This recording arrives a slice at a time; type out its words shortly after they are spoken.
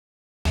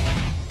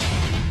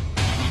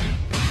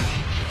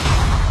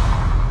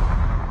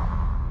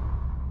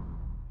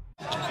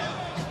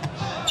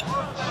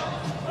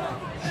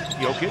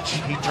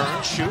Jokić, he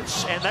turns,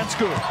 shoots, and that's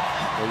good.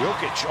 Well,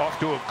 Jokić off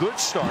to a good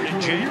start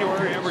in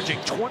January, averaging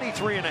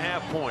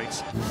 23.5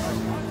 points.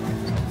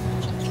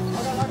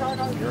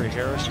 Gary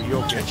Harris to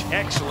Jokić,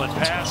 excellent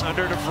pass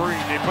under to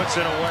Fareed. He puts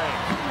it away.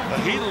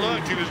 He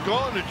looked, he was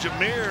going to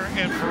Jameer,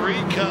 and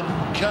Fareed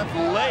cut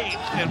late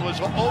and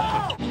was open.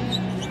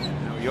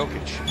 Now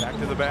Jokić back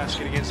to the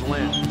basket against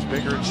Lynn. He's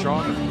bigger and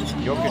stronger.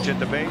 Jokić at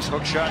the base,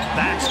 hook shot,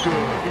 that's good.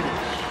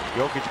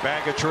 Jokić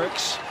bag of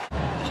tricks.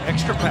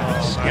 Extra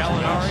pass.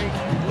 Gallinari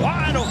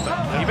wide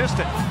open. He missed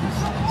it.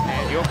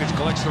 And Jokić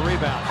collects the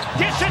rebound.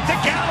 Dish it to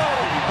Gallo,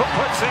 who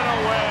puts it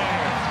away.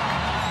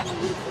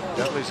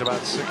 Dudley's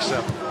about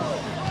 6'7".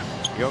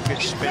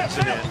 Jokić spins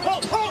it in.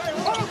 And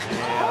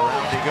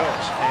around he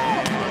goes.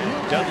 And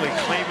Dudley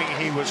claiming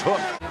he was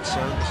hooked.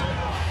 Suns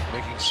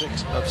making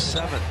 6 of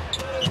 7.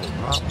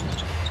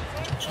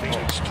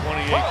 Phoenix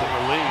 28th in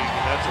the league,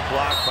 and that's a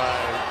block by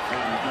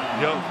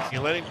Jokić. You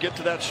let him get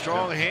to that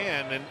strong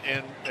hand,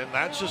 and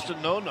that's just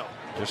a no-no.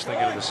 Just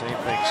thinking of the same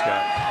thing,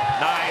 Scott.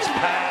 Nice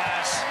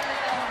pass.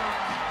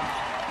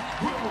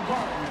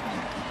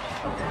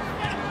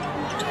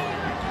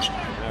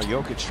 Now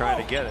Jokić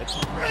trying to get it.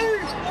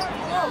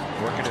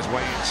 Working his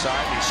way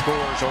inside. He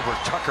scores over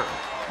Tucker.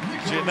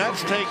 See, and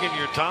that's taking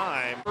your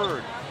time.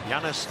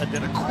 Giannis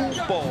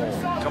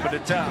Antetokounmpo coming to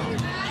town.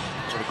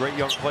 One of the great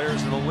young players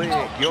in the league.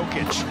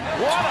 Jokić.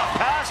 What a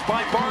pass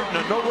by Barton.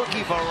 A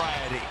no-rookie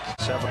variety.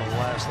 7 of the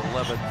last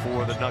 11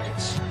 for the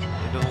Nuggets.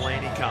 Into the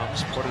lane he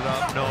comes. Put it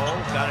up. No.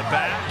 Got it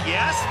back.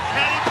 Yes.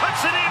 And he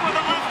puts it in with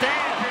a left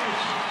hand.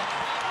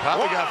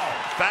 Probably got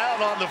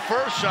fouled on the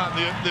first shot.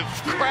 The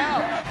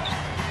crowd.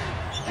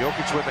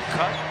 Jokić with a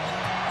cut.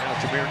 Now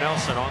Jameer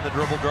Nelson on the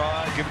dribble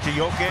drive. Give it to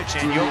Jokić.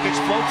 And Jokić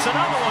floats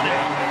another one in.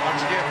 And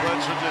once again,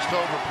 Bledsoe just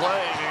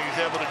overplayed. And he's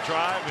able to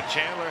drive, and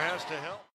Chandler has to help.